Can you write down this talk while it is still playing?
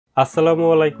আসসালামু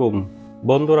আলাইকুম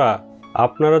বন্ধুরা,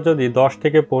 আপনারা যদি 10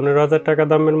 থেকে 15,000 টাকা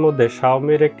দামের মধ্যে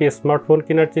শাওমির একটি স্মার্টফোন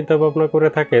কেনার চিন্তা ভাবনা করে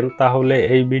থাকেন তাহলে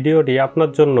এই ভিডিওটি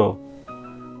আপনার জন্য।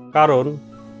 কারণ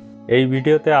এই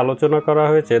ভিডিওতে আলোচনা করা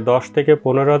হয়েছে 10 থেকে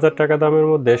 15,000 টাকা দামের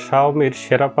মধ্যে শাওমির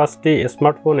সেরা 5টি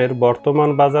স্মার্টফোনের বর্তমান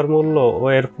বাজার মূল্য ও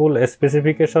এর ফুল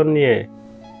স্পেসিফিকেশন নিয়ে।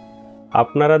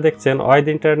 আপনারা দেখছেন ওহিদ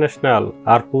ইন্টারন্যাশনাল,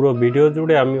 আর পুরো ভিডিও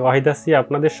জুড়ে আমি ওহিদ আছি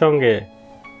আপনাদের সঙ্গে।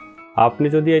 আপনি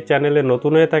যদি এই চ্যানেলে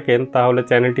নতুন হয়ে থাকেন তাহলে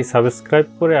চ্যানেলটি সাবস্ক্রাইব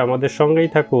করে আমাদের সঙ্গেই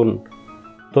থাকুন।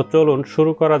 তো চলুন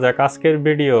শুরু করা যাক আজকের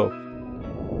ভিডিও।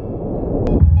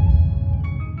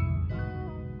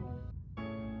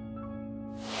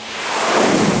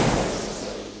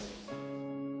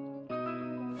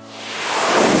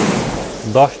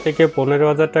 দশ থেকে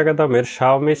 15,000 টাকা দামের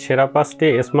শাওমির সেরা 5টি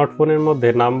স্মার্টফোনের মধ্যে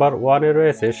নাম্বার 1-এ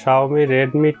রয়েছে শাওমি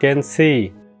রেডমি 10C।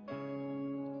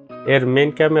 এর মেইন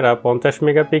ক্যামেরা 50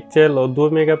 মেগাপিক্সেল ও 2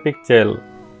 megapixel,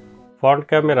 front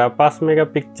camera 5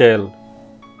 megapixel,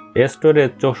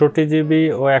 storage 64 GB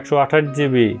ও 128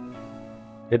 GB,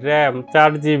 RAM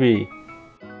 4 GB,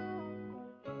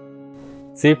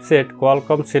 chipset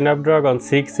Qualcomm Snapdragon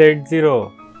 680,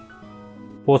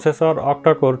 processor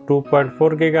octa-core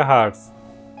 2.4 GHz,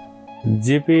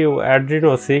 GPU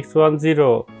Adreno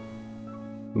 610,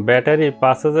 battery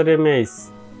 5000 mAh।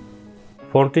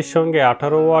 ফোনটির সঙ্গে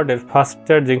 18 ওয়াটের ফাস্ট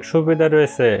চার্জিং সুবিধা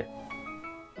রয়েছে।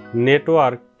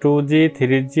 নেটওয়ার্ক 2G,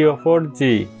 3G ও 4G।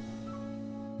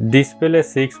 Display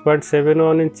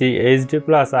 6.71 ইঞ্চি HD+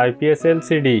 IPS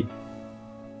LCD।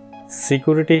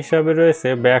 Security হিসাবে রয়েছে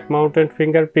back mounted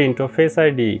fingerprint ও face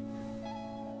ID.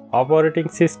 Operating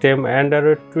system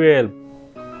Android 12।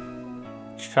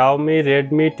 Xiaomi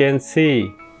Redmi 10C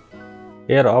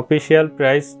এর official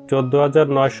price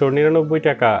 14,999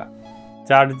 টাকা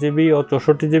 4 GB ও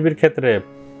 64 জিবির ক্ষেত্রে,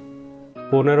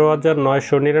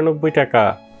 15,999 টাকা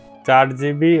 4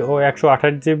 জিবি ও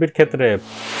 128 জিবির ক্ষেত্রে।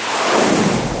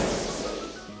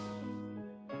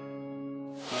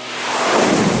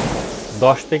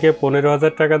 দশ থেকে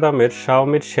 15,000 টাকা দামের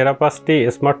শাওমির সেরা 5টি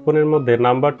স্মার্টফোনের মধ্যে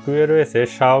নাম্বার 2-এ রয়েছে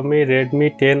শাওমি রেডমি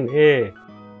 10A।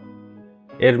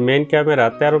 এর main camera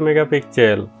 13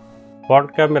 megapixel, front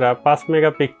camera 5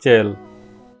 megapixel,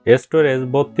 storage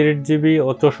 32 GB ও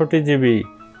 64 জিবি,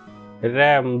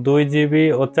 র্যাম 2 জিবি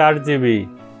ও 4 GB,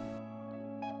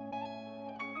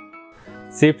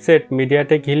 chipset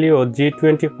MediaTek Helio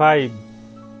G25,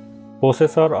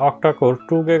 processor octa-core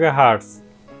 2 GHz,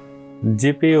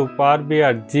 GPU পাওয়ার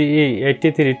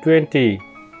GE8320,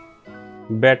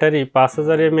 ব্যাটারি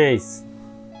 5000 mAh।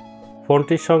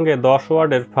 ফোনটির সঙ্গে 10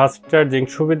 ওয়াটের ফাস্ট চার্জিং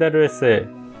সুবিধা রয়েছে।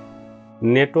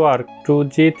 নেটওয়ার্ক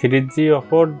 2G, 3G ও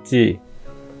 4G।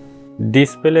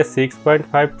 Display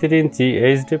 6.53 ইঞ্চি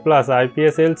HD+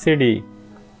 IPS LCD।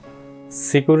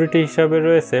 Security হিসাবে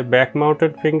রয়েছে back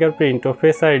mounted fingerprint ও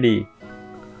face ID.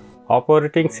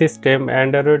 Operating system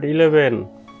Android 11।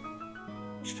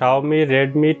 Xiaomi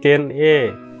Redmi 10A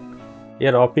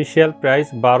এর official price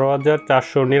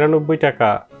 12,499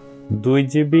 টাকা 2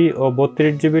 GB ও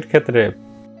 32 জিবির ক্ষেত্রে,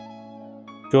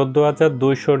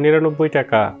 14,299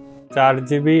 টাকা 4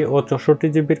 জিবি ও 64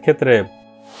 জিবির ক্ষেত্রে।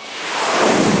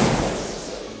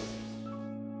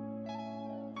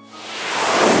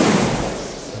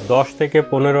 দশ থেকে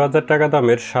 15,000 টাকা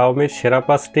দামের শাওমির সেরা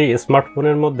 5টি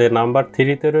স্মার্টফোনের মধ্যে নাম্বার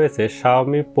 3-তে রয়েছে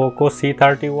শাওমি পোকো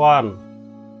C31।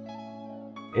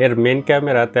 এর মেইন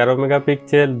ক্যামেরা 13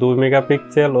 মেগাপিক্সেল, 2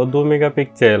 মেগাপিক্সেল ও 2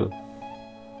 megapixel,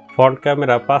 front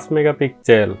camera 5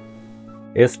 megapixel,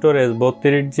 storage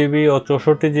 32 GB ও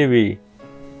 64 জিবি,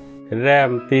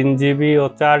 র্যাম 3 জিবি ও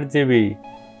 4 GB,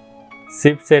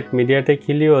 chipset MediaTek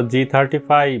Helio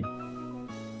G35,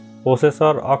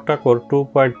 processor octa-core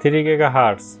 2.3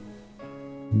 GHz,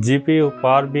 GPU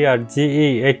পাওয়ার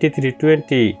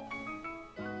GE8320,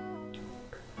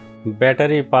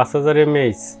 ব্যাটারি 5000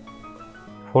 mAh।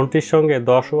 ফোনটির সঙ্গে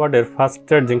 10 ওয়াটের ফাস্ট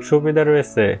চার্জিং সুবিধা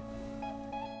রয়েছে।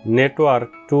 Network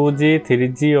 2G,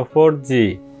 3G ও 4G।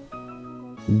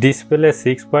 Display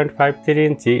 6.53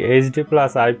 ইঞ্চি HD+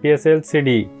 IPS LCD।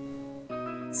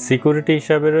 Security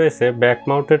হিসাবে রয়েছে back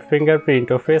mounted fingerprint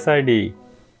ও face ID.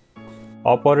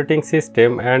 Operating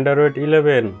system Android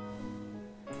 11।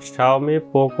 Xiaomi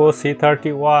Poco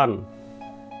C31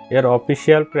 এর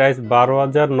official price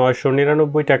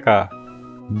 12,999 টাকা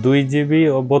 2 GB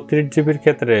ও 32 জিবির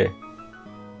ক্ষেত্রে,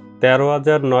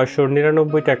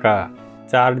 13,999 টাকা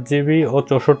 4 জিবি ও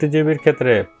 64 জিবির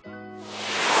ক্ষেত্রে।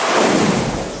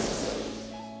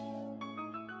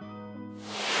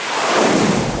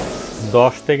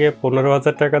 দশ থেকে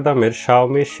 15,000 টাকা দামের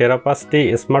শাওমির সেরা 5টি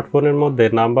স্মার্টফোনের মধ্যে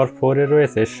নাম্বার 4-এ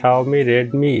রয়েছে শাওমি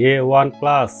রেডমি A1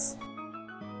 প্লাস।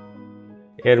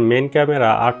 এর মেইন ক্যামেরা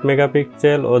 8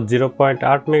 মেগাপিক্সেল ও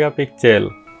 0.8 megapixel,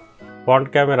 front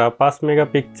camera 5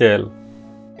 megapixel,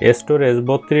 storage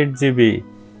 32 GB,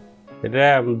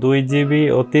 RAM 2 GB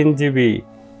ও 3 GB,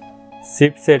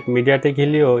 chipset MediaTek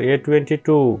Helio A22,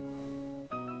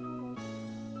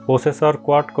 processor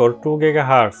quad core 2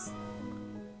 GHz,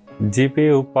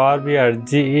 GPU পাওয়ার বিআর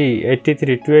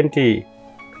GE8320,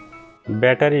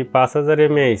 ব্যাটারি 5000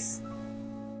 mAh।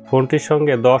 ফোনটির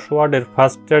সঙ্গে 10 ওয়াটের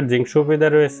ফাস্ট চার্জিং সুবিধা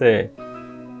রয়েছে।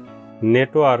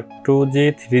 Network 2G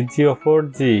 3G ও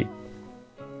 4G,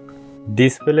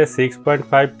 display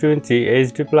 6.52 ইঞ্চি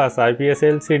HD+ IPS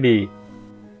LCD,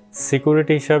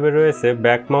 security হিসাবে রয়েছে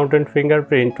back mounted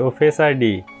fingerprint ও face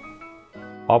ID.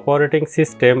 Operating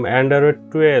system Android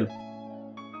 12।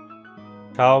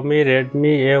 Xiaomi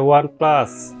Redmi A1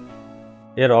 Plus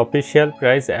এর official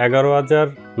price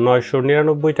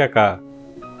 11,999 টাকা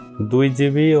 2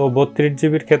 GB ও 32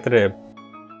 জিবির ক্ষেত্রে।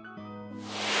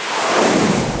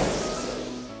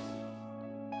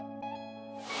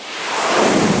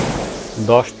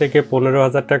 দশ থেকে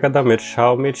 15,000 টাকা দামের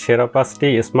Xiaomiর সেরা 5টি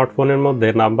স্মার্টফোনের মধ্যে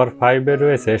নাম্বার 5-এ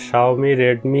রয়েছে Xiaomi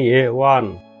Redmi A1।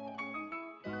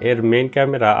 এর মেইন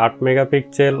ক্যামেরা 8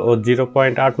 মেগাপিক্সেল ও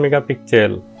 0.8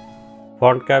 megapixel,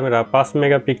 front camera 5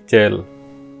 megapixel,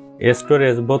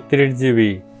 storage 32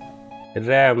 GB,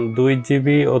 RAM 2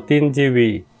 GB ও 3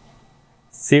 GB,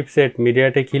 chipset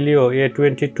MediaTek Helio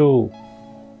A22,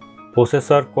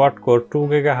 processor quad core 2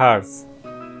 GHz,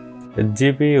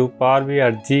 GPU পাওয়ার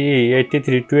বিআর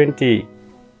GE8320,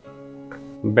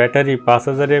 ব্যাটারি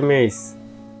 5000 mAh।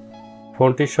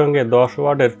 ফোনটির সঙ্গে 10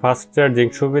 ওয়াটের ফাস্ট চার্জিং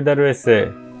সুবিধা রয়েছে।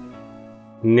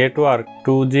 Network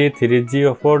 2G 3G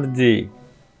ও 4G,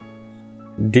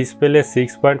 display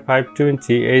 6.52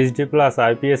 ইঞ্চি HD+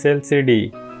 IPS LCD,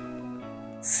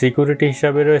 security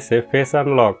হিসাবে রয়েছে face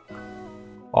unlock.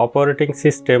 Operating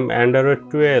system Android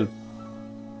 12।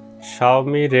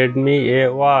 Xiaomi Redmi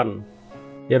A1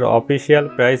 এর official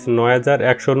price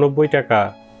 9,190 টাকা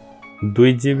 2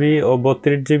 GB ও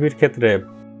 32 জিবির ক্ষেত্রে।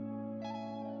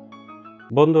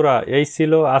 বন্ধুরা, এই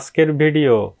ছিল আজকের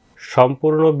ভিডিও।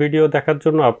 সম্পূর্ণ ভিডিও দেখার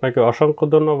জন্য আপনাকে অসংখ্য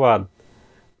ধন্যবাদ।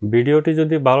 ভিডিওটি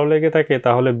যদি ভালো লেগে থাকে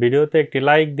তাহলে ভিডিওতে একটি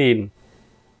লাইক দিন।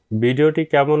 ভিডিওটি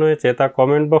কেমন হয়েছে তা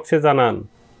কমেন্ট বক্সে জানান।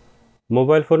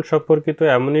 মোবাইল ফোন সম্পর্কিত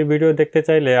এমনই ভিডিও দেখতে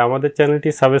চাইলে আমাদের চ্যানেলটি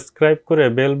সাবস্ক্রাইব করে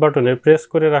বেল বাটনে প্রেস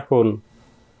করে রাখুন।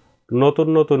 নতুন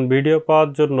নতুন ভিডিও পাওয়ার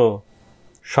জন্য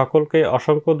সকলকে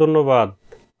অসংখ্য ধন্যবাদ।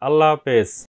 আল্লাহ হাফেজ।